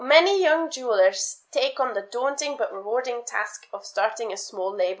Many young jewelers take on the daunting but rewarding task of starting a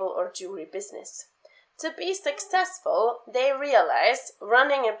small label or jewelry business. To be successful, they realize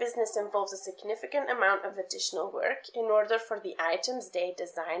running a business involves a significant amount of additional work in order for the items they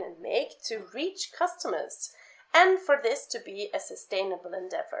design and make to reach customers, and for this to be a sustainable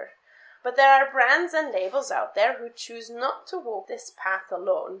endeavor. But there are brands and labels out there who choose not to walk this path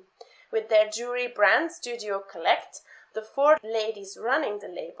alone. With their jewelry brand Studio Collect, the four ladies running the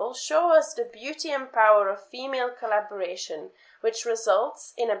label show us the beauty and power of female collaboration, which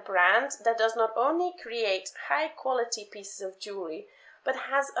results in a brand that does not only create high-quality pieces of jewelry,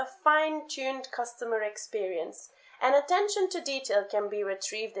 but has a fine-tuned customer experience, and attention to detail can be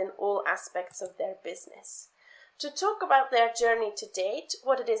retrieved in all aspects of their business. To talk about their journey to date,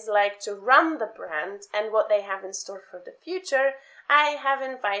 what it is like to run the brand, and what they have in store for the future, I have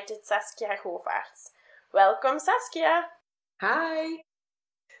invited Saskia Govaerts. Welcome, Saskia. Hi.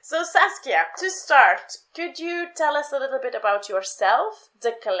 So, Saskia, to start, could you tell us a little bit about yourself,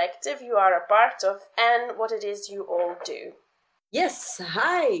 the collective you are a part of, and what it is you all do? Yes,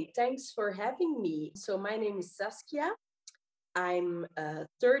 hi. Thanks for having me. So my name is Saskia. I'm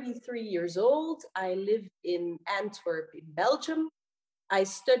 33 years old. I live in Antwerp in Belgium. I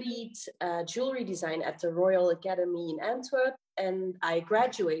studied jewelry design at the Royal Academy in Antwerp, and I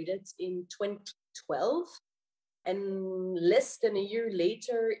graduated in 2012. And less than a year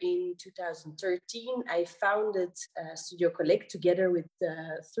later, in 2013, I founded Studio Collect together with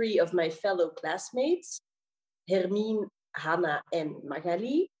three of my fellow classmates, Hermine, Hannah, and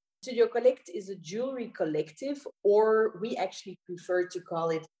Magali. Studio Collect is a jewelry collective, or we actually prefer to call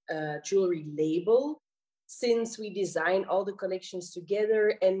it a jewelry label, since we design all the collections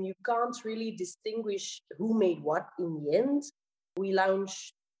together and you can't really distinguish who made what in the end. We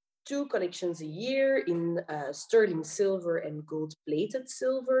launch 2 collections a year in sterling silver and gold-plated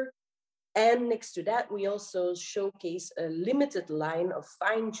silver. And next to that, we also showcase a limited line of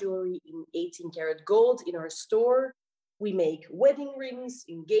fine jewelry in 18-karat gold in our store. We make wedding rings,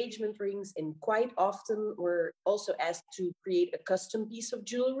 engagement rings, and quite often we're also asked to create a custom piece of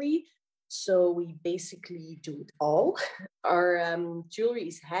jewelry. So we basically do it all. Our jewelry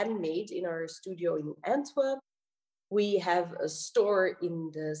is handmade in our studio in Antwerp. We have a store in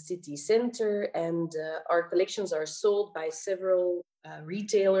the city center, and our collections are sold by several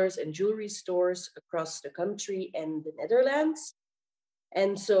retailers and jewelry stores across the country and the Netherlands.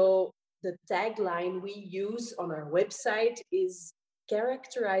 And so the tagline we use on our website is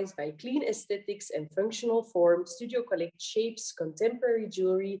characterized by clean aesthetics and functional form. Studio Collect shapes contemporary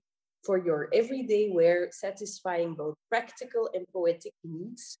jewelry for your everyday wear, satisfying both practical and poetic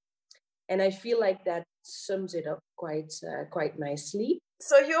needs. And I feel like that sums it up quite nicely.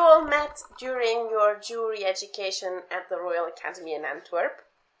 So you all met during your jewelry education at the Royal Academy in Antwerp.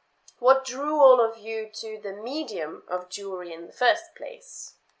 What drew all of you to the medium of jewelry in the first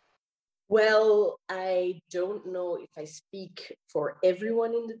place? Well, I don't know if I speak for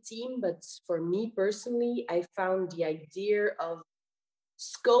everyone in the team, but for me personally, I found the idea of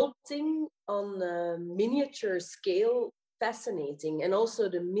sculpting on a miniature scale fascinating, and also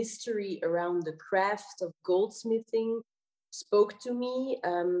the mystery around the craft of goldsmithing spoke to me,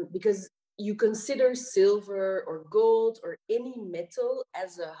 because you consider silver or gold or any metal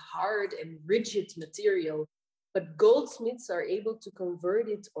as a hard and rigid material, but goldsmiths are able to convert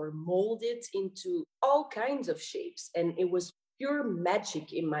it or mold it into all kinds of shapes, and it was pure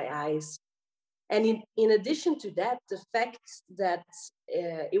magic in my eyes. And in addition to that, the fact that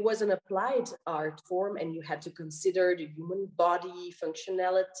it was an applied art form and you had to consider the human body,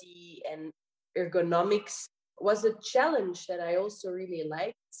 functionality, and ergonomics was a challenge that I also really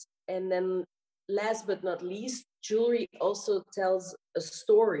liked. And then last but not least, jewelry also tells a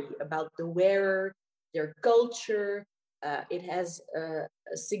story about the wearer, their culture. It has a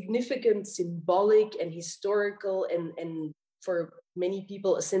significant symbolic and historical and for many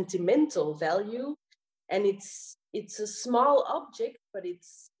people a sentimental value, and it's a small object, but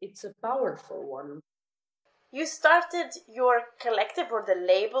it's a powerful one. You started your collective, or the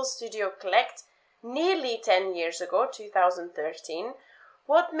label Studio Collect, nearly 10 years ago, 2013.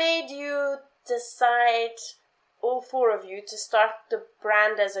 What made you decide, all four of you, to start the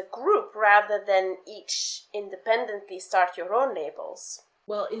brand as a group rather than each independently start your own labels?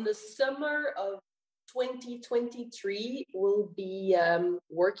 Well, in the summer of 2023, we'll be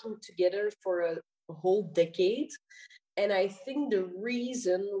working together for a whole decade. And I think the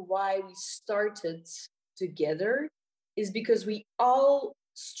reason why we started together is because we all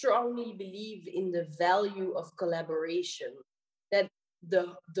strongly believe in the value of collaboration, that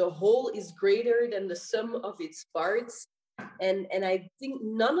the whole is greater than the sum of its parts. And I think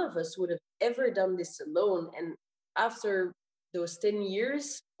none of us would have ever done this alone. And after those 10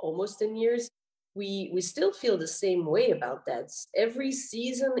 years, almost 10 years, we still feel the same way about that. Every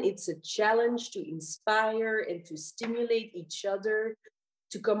season, it's a challenge to inspire and to stimulate each other,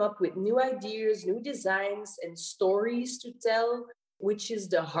 to come up with new ideas, new designs, and stories to tell, which is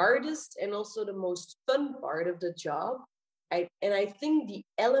the hardest and also the most fun part of the job. I think the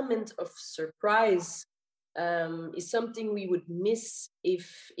element of surprise is something we would miss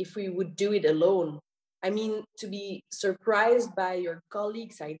if we would do it alone. I mean, to be surprised by your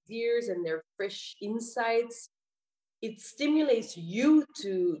colleagues' ideas and their fresh insights, it stimulates you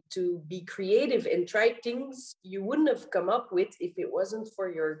to be creative and try things you wouldn't have come up with if it wasn't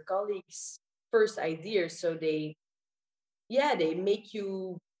for your colleagues' first ideas. So they make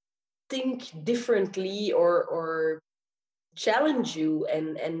you think differently or challenge you,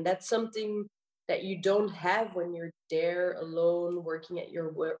 and that's something that you don't have when you're there alone working at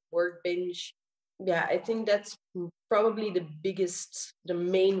your workbench. Yeah, I think that's probably the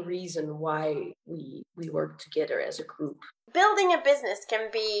main reason why we work together as a group. Building a business can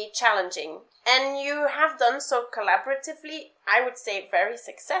be challenging, and you have done so collaboratively, I would say very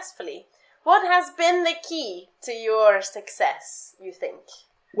successfully. What has been the key to your success, you think?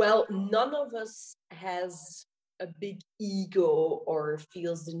 Well, none of us has a big ego or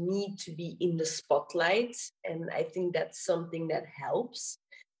feels the need to be in the spotlight. And I think that's something that helps.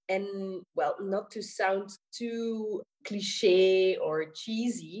 And well, not to sound too cliche or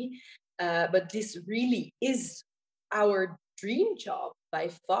cheesy, but this really is our dream job by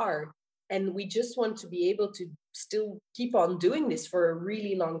far. And we just want to be able to still keep on doing this for a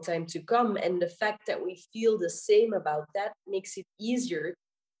really long time to come. And the fact that we feel the same about that makes it easier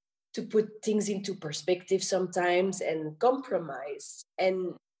to put things into perspective sometimes and compromise.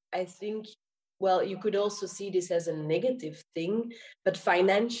 And I think, well, you could also see this as a negative thing, but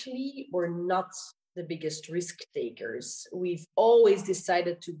financially, we're not the biggest risk takers. We've always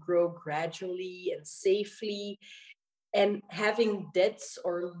decided to grow gradually and safely. And having debts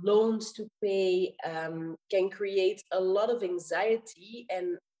or loans to pay can create a lot of anxiety,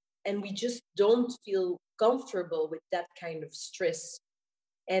 and we just don't feel comfortable with that kind of stress.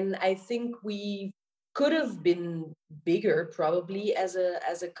 And I think we could have been bigger probably as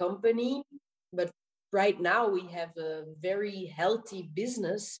a company, but right now we have a very healthy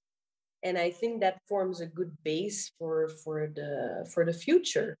business, and I think that forms a good base for the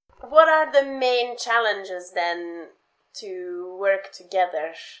future. What are the main challenges then to work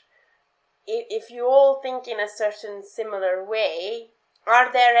together? If you all think in a certain similar way,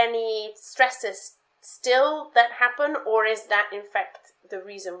 are there any stresses still that happen, or is that in fact the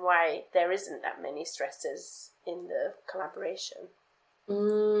reason why there isn't that many stresses in the collaboration?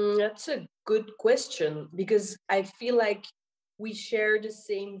 That's a good question, because I feel like we share the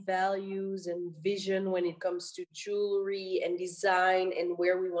same values and vision when it comes to jewelry and design and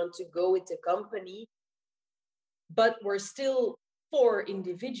where we want to go with the company. But we're still four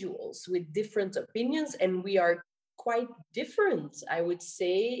individuals with different opinions, and we are quite different, I would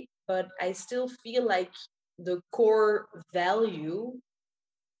say. But I still feel like the core value,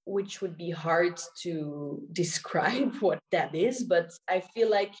 which would be hard to describe what that is, but I feel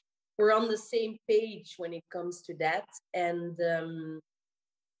like we're on the same page when it comes to that. And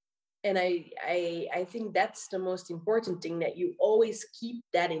I think that's the most important thing, that you always keep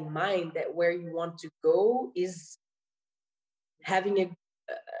that in mind, that where you want to go is having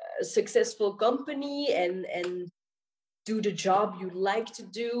a successful company and do the job you like to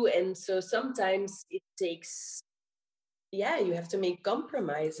do. And so sometimes it takes, yeah, you have to make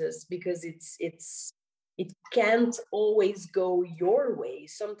compromises, because it can't always go your way.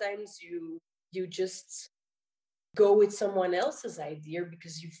 Sometimes you just go with someone else's idea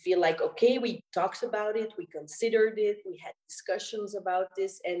because you feel like, okay, we talked about it, we considered it, we had discussions about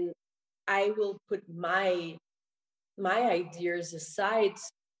this, and I will put my ideas aside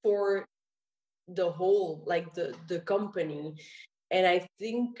for the whole, like the company. And I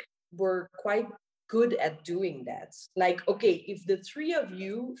think we're quite good at doing that. Like, okay, if the three of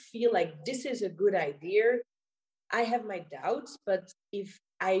you feel like this is a good idea, I have my doubts, but if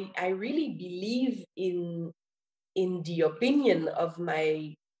I really believe in the opinion of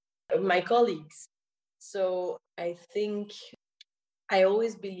my colleagues. So I think I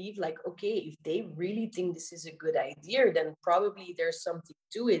always believe, like, okay, if they really think this is a good idea, then probably there's something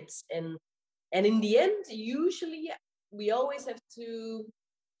to it. And in the end, usually we always have to,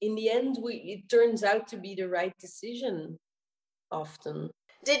 in the end, it turns out to be the right decision often.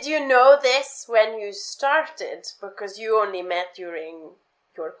 Did you know this when you started? Because you only met during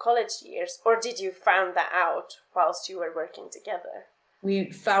your college years, or did you find that out whilst you were working together?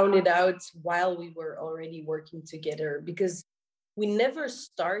 We found it out while we were already working together, because we never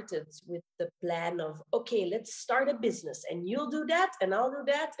started with the plan of, okay, let's start a business and you'll do that and I'll do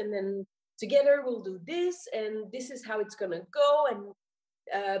that. And then together we'll do this and this is how it's going to go. And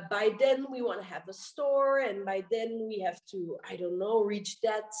by then we want to have a store, and by then we have to, I don't know, reach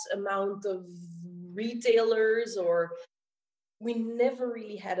that amount of retailers. Or we never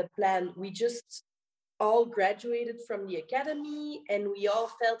really had a plan. We just all graduated from the academy and we all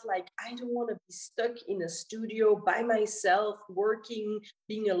felt like, I don't want to be stuck in a studio by myself, working,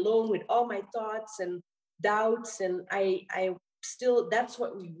 being alone with all my thoughts and doubts. And I still, that's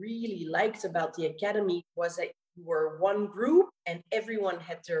what we really liked about the academy, was that we were one group and everyone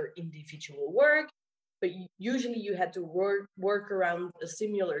had their individual work, but usually you had to work around a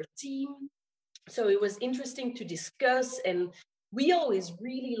similar team. So it was interesting to discuss, and we always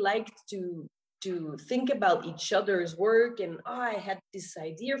really liked to think about each other's work. And I had this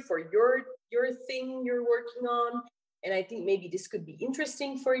idea for your thing you're working on, and I think maybe this could be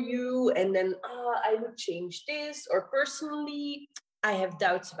interesting for you. And then I would change this, or personally I have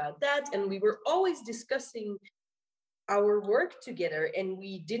doubts about that. And we were always discussing our work together, and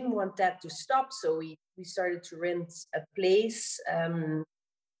we didn't want that to stop. So we started to rent a place, and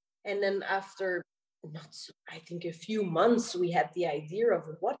then after I think a few months, we had the idea of,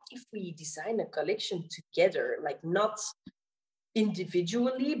 what if we design a collection together, like not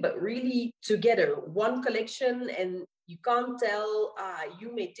individually, but really together, one collection. And you can't tell,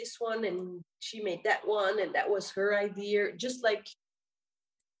 you made this one and she made that one, and that was her idea. Just like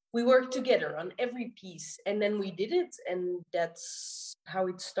we worked together on every piece, and then we did it, and that's how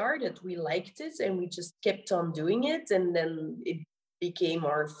it started. We liked it and we just kept on doing it, and then it became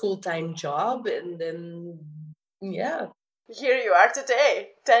our full-time job. And then, yeah. Here you are today,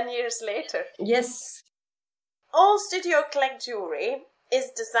 10 years later. Yes. All Studio Collect jewelry is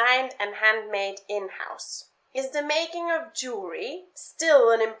designed and handmade in-house. Is the making of jewelry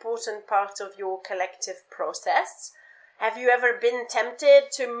still an important part of your collective process? Have you ever been tempted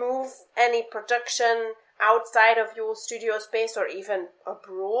to move any production outside of your studio space or even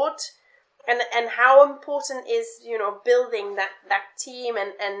abroad? And how important is, building that team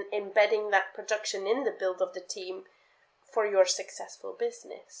and embedding that production in the build of the team for your successful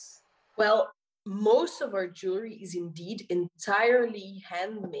business? Well, most of our jewelry is indeed entirely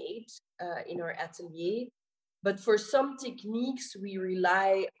handmade in our atelier. But for some techniques, we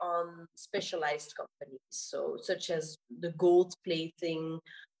rely on specialized companies, so such as the gold plating,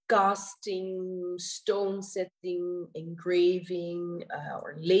 casting, stone setting, engraving,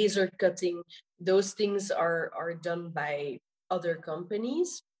 or laser cutting. Those things are done by other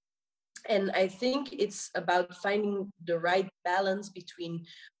companies. And I think it's about finding the right balance between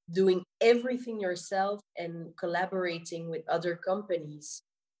doing everything yourself and collaborating with other companies.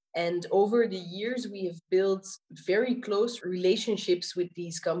 And over the years, we have built very close relationships with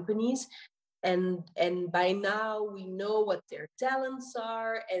these companies. And by now we know what their talents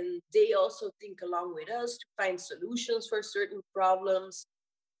are, and they also think along with us to find solutions for certain problems.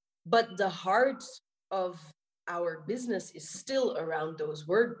 But the heart of our business is still around those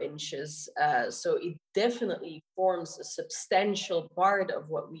workbenches, so it definitely forms a substantial part of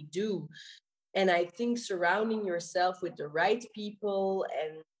what we do. And I think surrounding yourself with the right people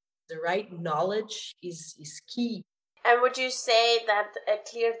and the right knowledge is key. And would you say that a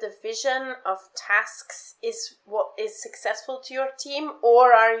clear division of tasks is what is successful to your team,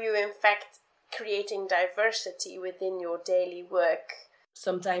 or are you in fact creating diversity within your daily work?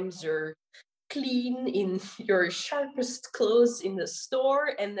 Sometimes you're clean in your sharpest clothes in the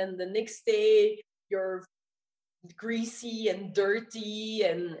store, and then the next day you're greasy and dirty,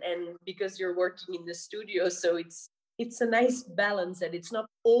 and because you're working in the studio. So it's a nice balance, that it's not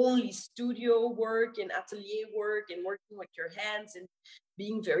only studio work and atelier work and working with your hands and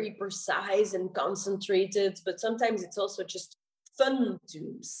being very precise and concentrated, but sometimes it's also just fun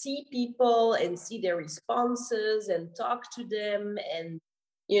to see people and see their responses and talk to them. And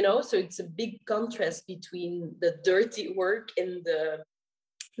so it's a big contrast between the dirty work and the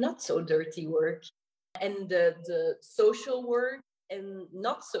not so dirty work, and the social work and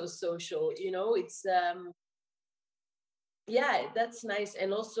not so social. It's yeah, that's nice.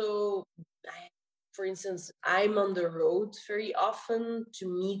 And also, for instance, I'm on the road very often to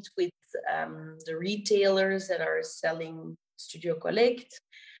meet with the retailers that are selling Studio Collect.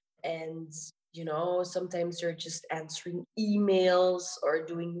 And sometimes you're just answering emails or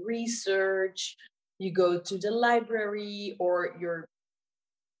doing research. You go to the library, or you're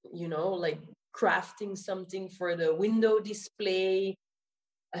like crafting something for the window display.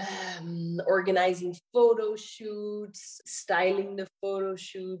 organizing photo shoots, styling the photo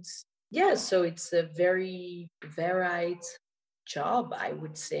shoots. Yeah, so it's a very varied job, I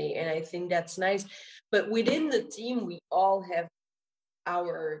would say. And I think that's nice. But within the team, we all have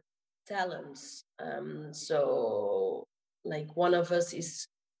our talents. So, like, one of us is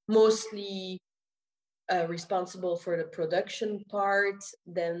mostly responsible for the production part,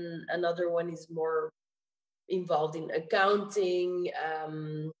 then another one is more involved in accounting,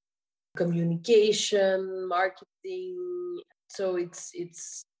 communication, marketing. So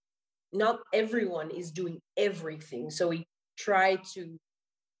it's not everyone is doing everything. So we try to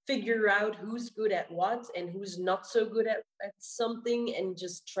figure out who's good at what and who's not so good at something, and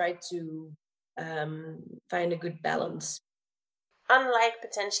just try to find a good balance. Unlike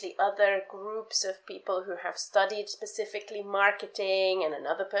potentially other groups of people who have studied specifically marketing and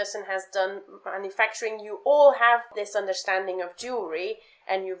another person has done manufacturing, you all have this understanding of jewelry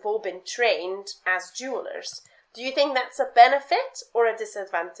and you've all been trained as jewelers. Do you think that's a benefit or a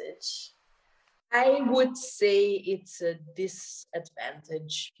disadvantage? I would say it's a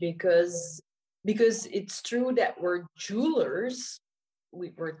disadvantage because it's true that we're jewelers.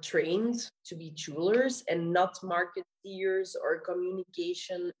 We were trained to be jewelers and not marketeers or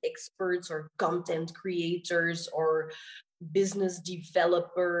communication experts or content creators or business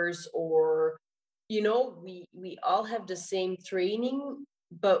developers, or we all have the same training,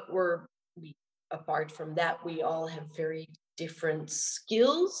 but we apart from that, we all have very different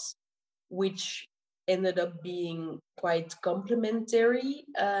skills, which ended up being quite complementary,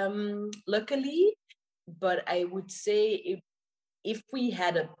 luckily. But I would say if we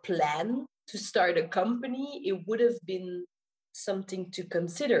had a plan to start a company, it would have been something to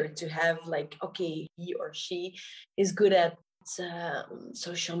consider, to have like, okay, he or she is good at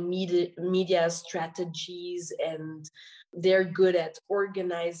social media strategies, and they're good at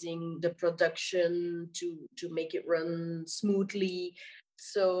organizing the production to make it run smoothly.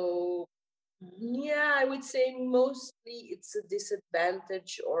 So yeah, I would say mostly it's a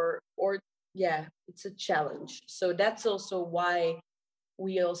disadvantage, or yeah, it's a challenge. So that's also why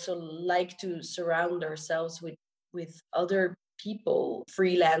we also like to surround ourselves with other people,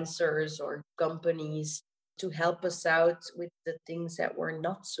 freelancers or companies, to help us out with the things that we're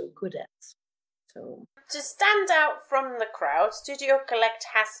not so good at. So to stand out from the crowd, Studio Collect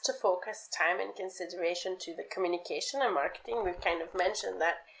has to focus time and consideration to the communication and marketing. We've kind of mentioned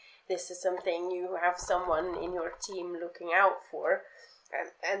that this is something you have someone in your team looking out for,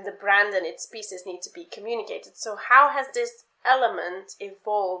 and the brand and its pieces need to be communicated. So how has this element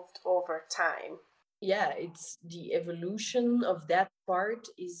evolved over time? Yeah, it's the evolution of that part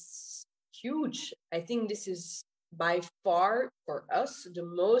is huge. I think this is by far for us the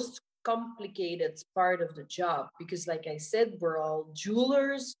most complicated part of the job, because like I said, we're all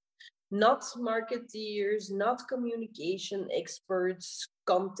jewelers, not marketeers, not communication experts,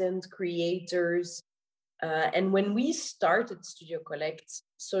 content creators. And when we started Studio Collect,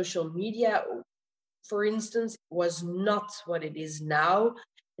 social media, for instance, was not what it is now,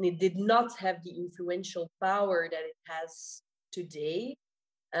 and it did not have the influential power that it has today.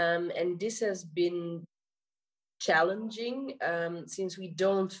 And this has been challenging, since we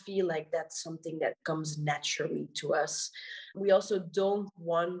don't feel like that's something that comes naturally to us. We also don't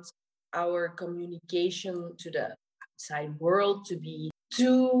want our communication to the outside world to be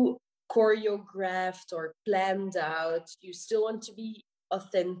too choreographed or planned out. You still want to be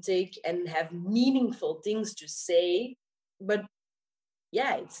authentic and have meaningful things to say, but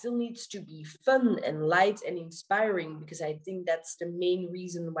yeah, it still needs to be fun and light and inspiring, because I think that's the main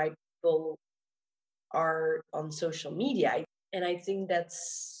reason why people are on social media. And I think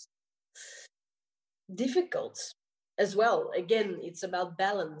that's difficult as well. Again, it's about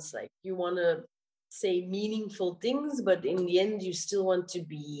balance. Like, you want to say meaningful things, but in the end, you still want to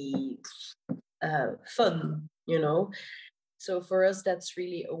be fun, So for us, that's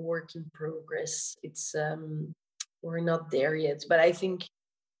really a work in progress. It's we're not there yet, but I think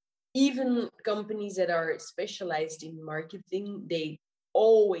even companies that are specialized in marketing, they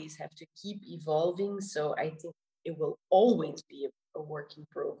always have to keep evolving. So I think it will always be a work in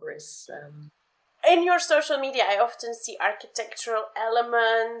progress. In your social media, I often see architectural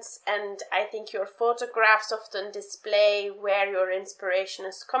elements, and I think your photographs often display where your inspiration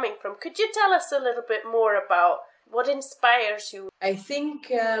is coming from. Could you tell us a little bit more about what inspires you? I think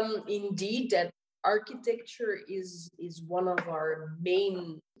indeed that architecture is one of our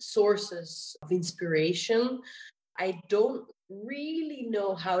main sources of inspiration. I don't really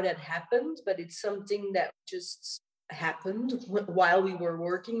know how that happened, but it's something that just happened while we were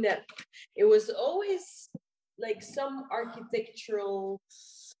working, that it was always like some architectural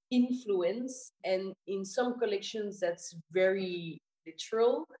influence, and in some collections that's very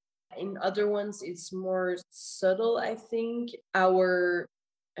literal. In other ones it's more subtle. I think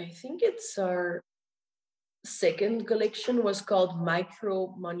it's our second collection was called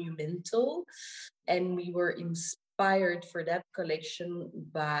Micro Monumental, and we were inspired for that collection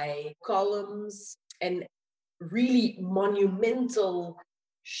by columns and really monumental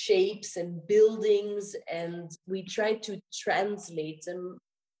shapes and buildings, and we tried to translate them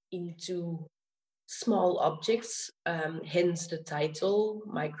into small objects, hence the title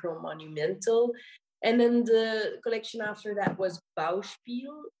Micro Monumental. And then the collection after that was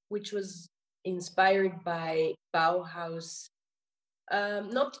Bauspiel, which was inspired by Bauhaus,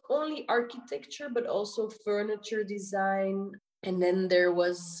 not only architecture but also furniture design. And then there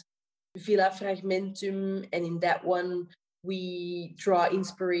was Villa Fragmentum, and in that one we draw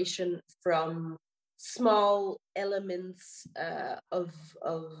inspiration from small elements of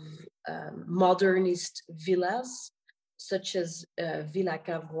modernist villas, such as Villa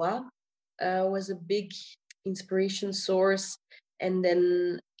Cavrois was a big inspiration source. And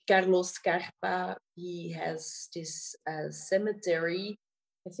then Carlos Carpa, he has this cemetery,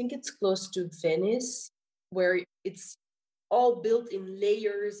 I think it's close to Venice, where it's all built in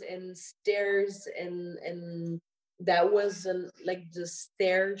layers and stairs, and that was like the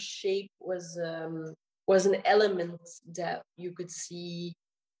stair shape was an element that you could see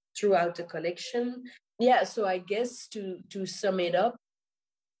throughout the collection. Yeah, so I guess to sum it up,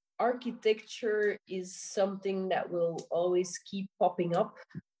 architecture is something that will always keep popping up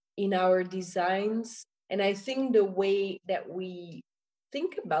in our designs. And I think the way that we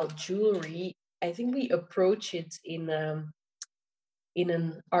think about jewelry, I think we approach it in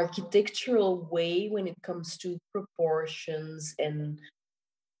an architectural way when it comes to proportions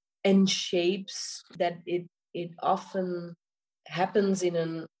and shapes, that it often happens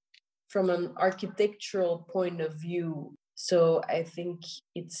from an architectural point of view. So I think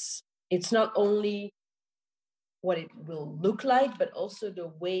it's not only what it will look like, but also the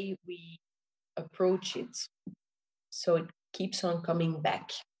way we approach it. So it keeps on coming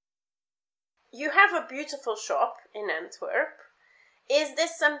back. You have a beautiful shop in Antwerp. Is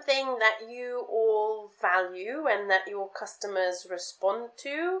this something that you all value and that your customers respond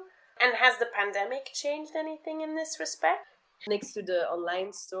to? And has the pandemic changed anything in this respect? Next to the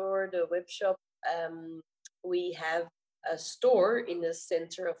online store, the web shop, we have a store in the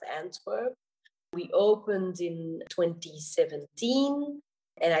center of Antwerp. We opened in 2017.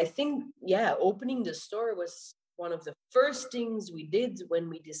 And I think, opening the store was one of the first things we did when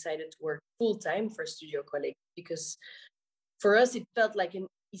we decided to work full-time for Studio Collect, because for us, it felt like an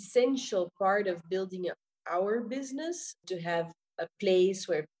essential part of building our business to have a place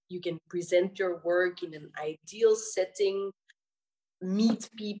where you can present your work in an ideal setting, meet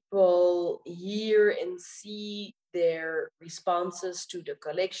people, hear and see their responses to the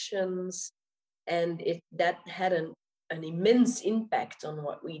collections. And that had an immense impact on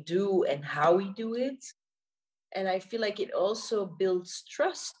what we do and how we do it. And I feel like it also builds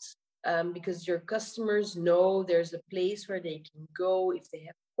trust, because your customers know there's a place where they can go if they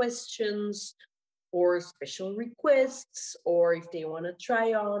have questions or special requests, or if they want to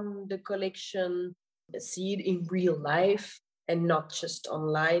try on the collection, see it in real life and not just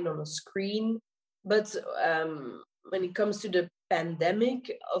online on a screen. But when it comes to the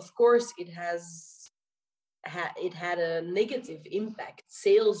pandemic, of course, it had a negative impact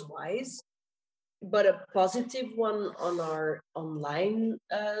sales-wise, but a positive one on our online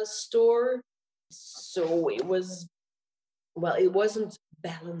store. So it wasn't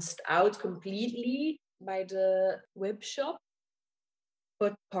balanced out completely by the web shop,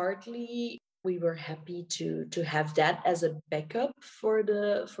 but partly we were happy to have that as a backup for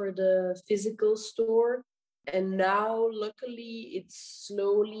the physical store. And now, luckily, it's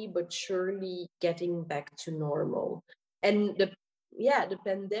slowly but surely getting back to normal. And the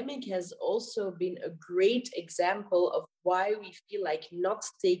pandemic has also been a great example of why we feel like not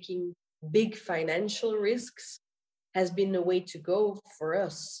taking big financial risks has been the way to go for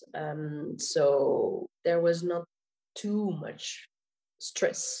us. So there was not too much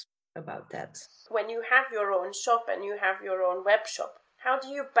stress about that. When you have your own shop and you have your own web shop, how do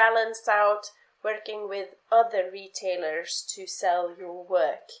you balance out working with other retailers to sell your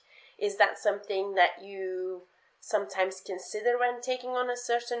work? Is that something that you sometimes consider when taking on a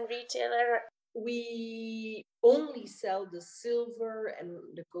certain retailer? We only sell the silver and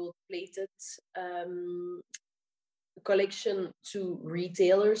the gold-plated collection to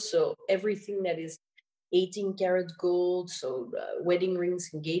retailers. So everything that is 18 karat gold, so wedding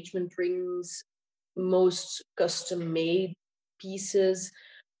rings, engagement rings, most custom-made pieces,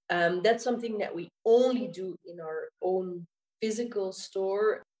 That's something that we only do in our own physical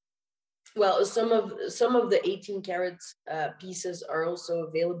store. Well, some of the 18 carats pieces are also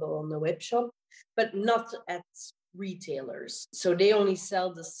available on the web shop, but not at retailers. So they only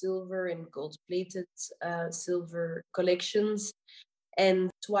sell the silver and gold plated silver collections.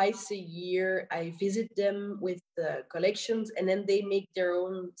 And twice a year, I visit them with the collections, and then they make their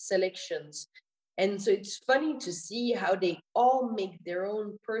own selections. And so it's funny to see how they all make their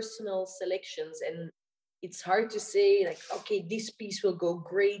own personal selections. And it's hard to say, like, okay, this piece will go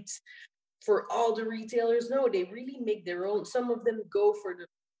great for all the retailers. No, they really make their own. Some of them go for the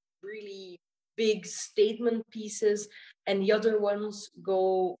really big statement pieces, and the other ones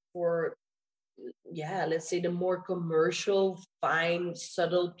go for, yeah, let's say the more commercial, fine,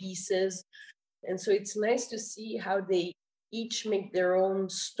 subtle pieces. And so it's nice to see how they each make their own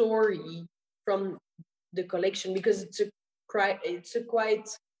story from the collection, because it's a quite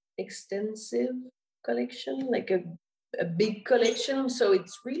extensive collection, like a big collection. So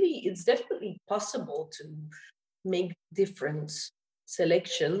it's definitely possible to make different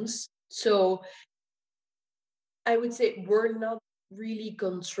selections. So I would say we're not really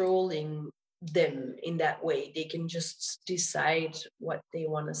controlling them in that way. They can just decide what they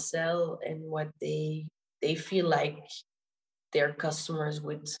want to sell and what they feel like their customers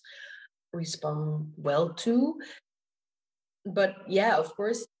would respond well to. But yeah, of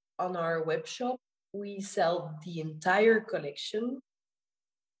course, on our web shop, we sell the entire collection.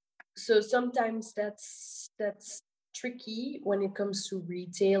 So sometimes that's tricky when it comes to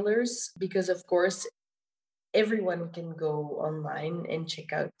retailers, because of course everyone can go online and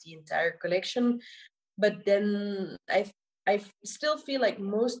check out the entire collection. But then I still feel like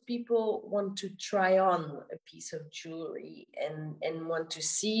most people want to try on a piece of jewelry and want to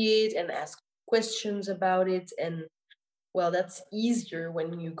see it and ask questions about it. And well, that's easier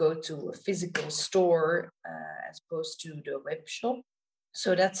when you go to a physical store as opposed to the web shop.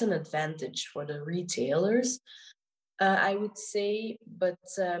 So that's an advantage for the retailers, I would say. But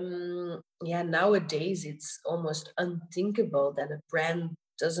yeah, nowadays it's almost unthinkable that a brand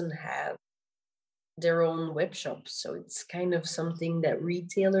doesn't have their own web shop. So it's kind of something that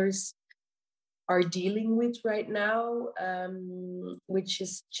retailers are dealing with right now, which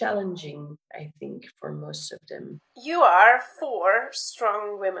is challenging, I think, for most of them. You are 4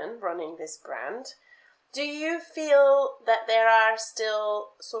 strong women running this brand. Do you feel that there are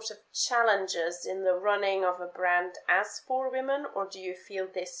still sort of challenges in the running of a brand as 4 women, or do you feel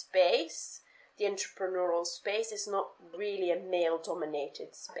this space, the entrepreneurial space, is not really a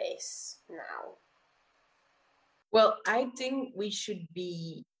male-dominated space now? Well, I think we should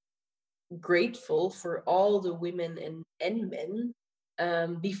be grateful for all the women and men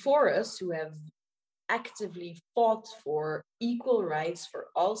before us who have actively fought for equal rights for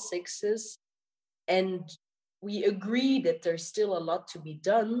all sexes. And we agree that there's still a lot to be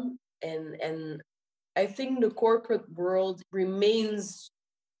done. And I think the corporate world remains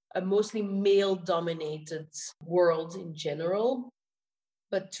a mostly male dominated world in general.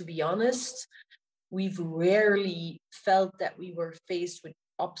 But to be honest, we've rarely felt that we were faced with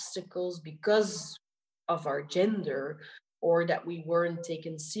obstacles because of our gender, or that we weren't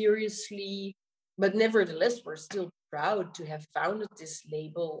taken seriously. But nevertheless, we're still proud to have founded this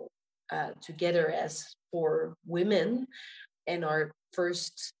label together as 4 women. And our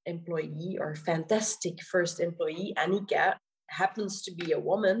first employee, our fantastic first employee, Annika, happens to be a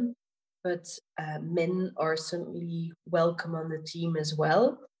woman, but men are certainly welcome on the team as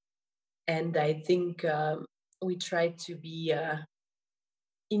well. And I think we try to be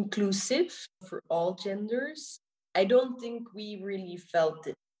inclusive for all genders. I don't think we really felt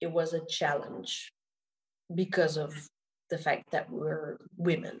that it was a challenge because of the fact that we're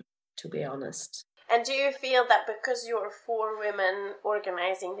women, to be honest. And do you feel that because you're 4 women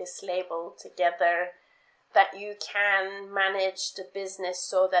organizing this label together, that you can manage the business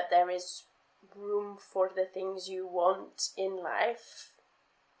so that there is room for the things you want in life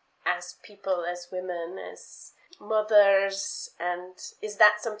as people, as women, as mothers? And is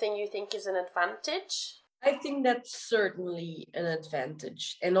that something you think is an advantage? I think that's certainly an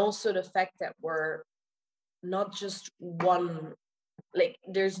advantage. And also the fact that we're not just one, like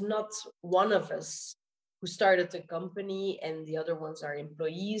there's not one of us who started the company and the other ones are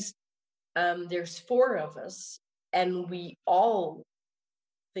employees. There's 4 of us, and we all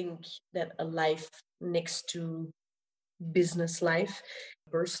think that a life next to business life,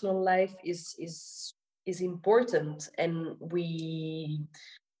 personal life is important. And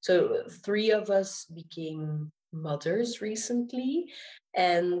so 3 of us became mothers recently,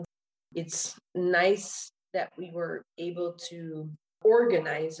 and it's nice that we were able to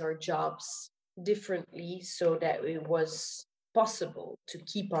organize our jobs differently so that it was possible to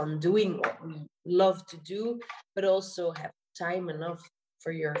keep on doing what we love to do, but also have time enough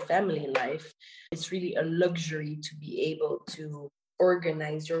for your family life. It's really a luxury to be able to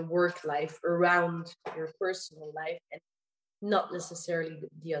organize your work life around your personal life and not necessarily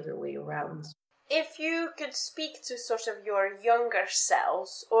the other way around. If you could speak to sort of your younger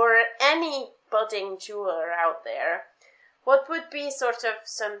selves or any budding jeweler out there, what would be sort of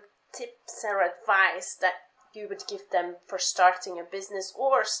some tips or advice that you would give them for starting a business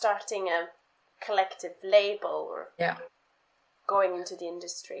or starting a collective label or going into the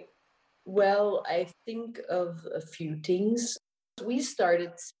industry? Well, I think of a few things. We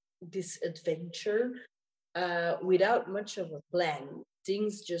started this adventure without much of a plan.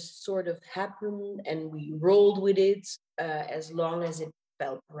 Things just sort of happened and we rolled with it as long as it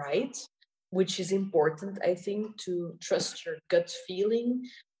felt right, which is important, I think, to trust your gut feeling.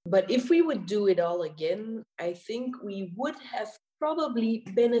 But if we would do it all again, I think we would have probably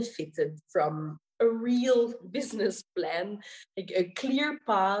benefited from a real business plan, like a clear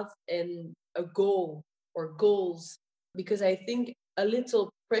path and a goal or goals, because I think a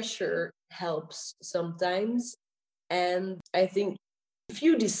little pressure helps sometimes. And I think if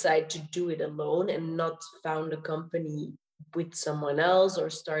you decide to do it alone and not found a company with someone else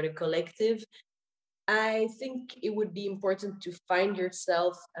or start a collective, I think it would be important to find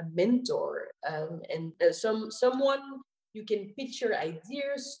yourself a mentor and someone you can pitch your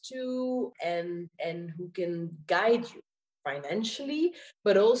ideas to and who can guide you financially,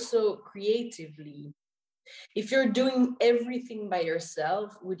 but also creatively. If you're doing everything by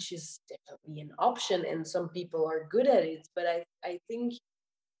yourself, which is definitely an option, and some people are good at it, but I think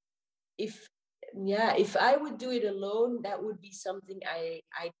if if I would do it alone, that would be something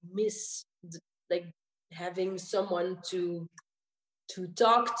I'd miss, like having someone to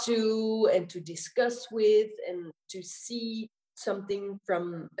talk to and to discuss with and to see something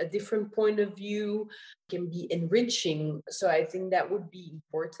from a different point of view can be enriching. So I think that would be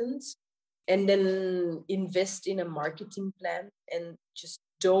important. And then invest in a marketing plan and just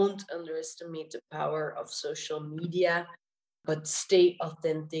don't underestimate the power of social media, but stay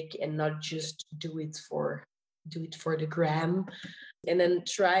authentic and not just do it for the gram. And then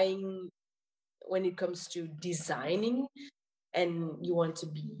trying, when it comes to designing and you want to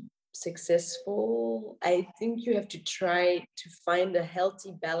be successful, I think you have to try to find a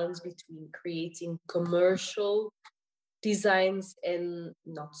healthy balance between creating commercial designs and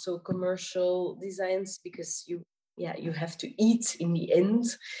not so commercial designs, because you have to eat in the end.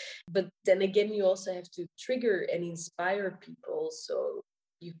 But then again, you also have to trigger and inspire people, so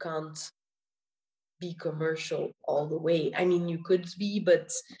you can't be commercial all the way. I mean, you could be,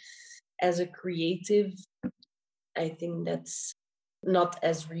 but as a creative, I think that's not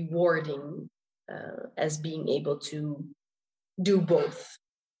as rewarding as being able to do both.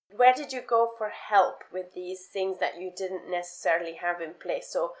 Where did you go for help with these things that you didn't necessarily have in place?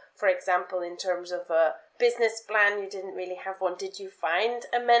 So, for example, in terms of a business plan, you didn't really have one. Did you find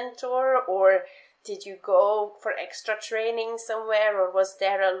a mentor, or did you go for extra training somewhere, or was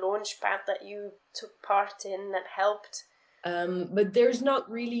there a launch pad that you took part in that helped? But there's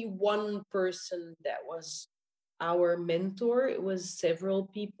not really one person that was our mentor. It was several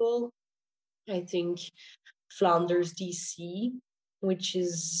people. I think Flanders DC, which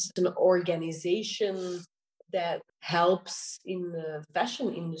is an organization that helps in the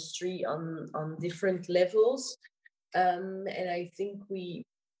fashion industry on different levels. And I think we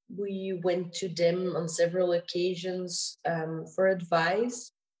went to them on several occasions for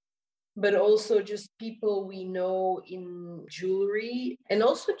advice, but also just people we know in jewelry and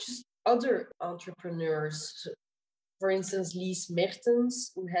also just other entrepreneurs. For instance, Lies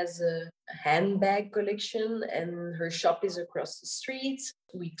Mertens, who has a handbag collection and her shop is across the street.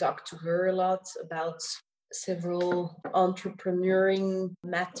 We talked to her a lot about several entrepreneuring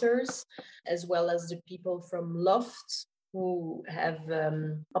matters, as well as the people from Loft who have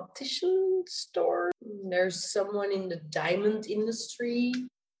optician store. There's someone in the diamond industry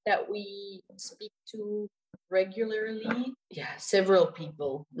that we speak to regularly. Yeah, several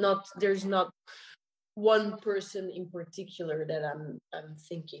people. There's not one person in particular that I'm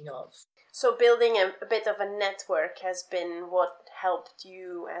thinking of. So building a bit of a network has been what helped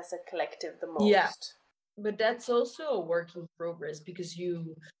you as a collective the most. Yeah, but that's also a work in progress, because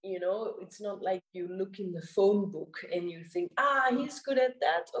you know, it's not like you look in the phone book and you think, he's good at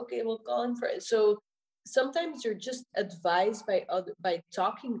that, okay, we'll call him for it. So sometimes you're just advised by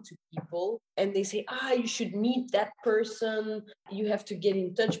talking to people, and they say, you should meet that person, you have to get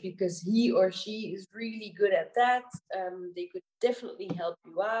in touch because he or she is really good at that. They could definitely help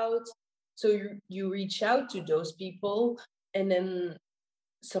you out. So you reach out to those people, and then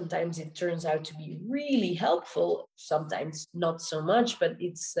sometimes it turns out to be really helpful, sometimes not so much, but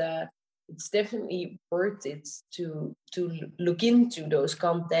it's definitely worth it to look into those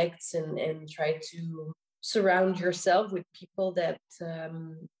contacts and try to surround yourself with people that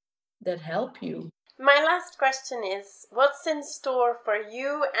help you. My last question is, what's in store for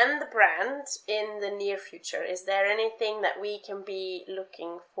you and the brand in the near future? Is there anything that we can be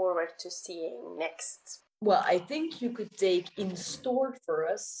looking forward to seeing next? Well, I think you could take in store for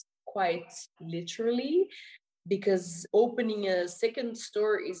us quite literally, because opening a second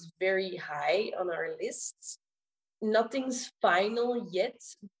store is very high on our lists. Nothing's final yet,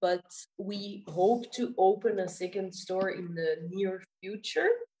 but we hope to open a second store in the near future.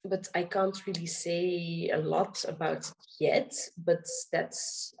 But I can't really say a lot about it yet, but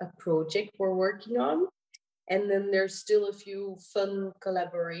that's a project we're working on. And then there's still a few fun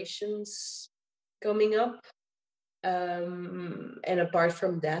collaborations coming up. And apart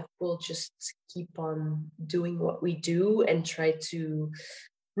from that, we'll just keep on doing what we do and try to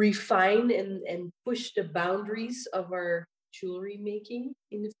refine and push the boundaries of our jewelry making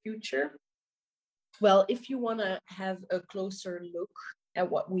in the future. Well, if you want to have a closer look at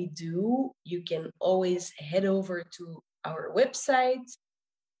what we do, you can always head over to our website,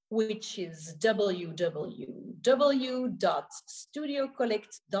 which is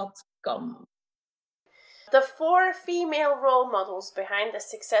www.studiocollect.com. The 4 female role models behind the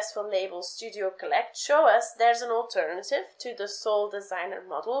successful label Studio Collect show us there's an alternative to the sole designer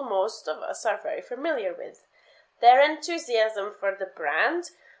model most of us are very familiar with. Their enthusiasm for the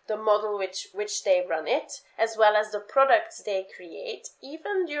brand, the model which they run it, as well as the products they create,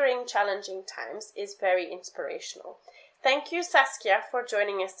 even during challenging times, is very inspirational. Thank you, Saskia, for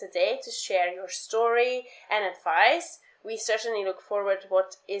joining us today to share your story and advice. We certainly look forward to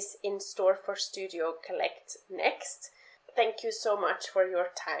what is in store for Studio Collect next. Thank you so much for your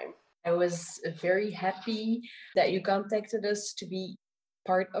time. I was very happy that you contacted us to be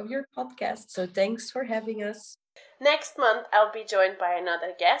part of your podcast. So thanks for having us. Next month, I'll be joined by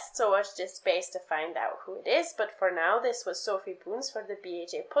another guest, so watch this space to find out who it is. But for now, this was Sophie Boons for the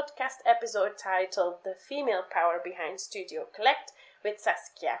BHA podcast episode titled The Female Power Behind Studio Collect with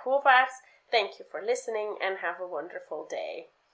Saskia Hovaerts. Thank you for listening and have a wonderful day.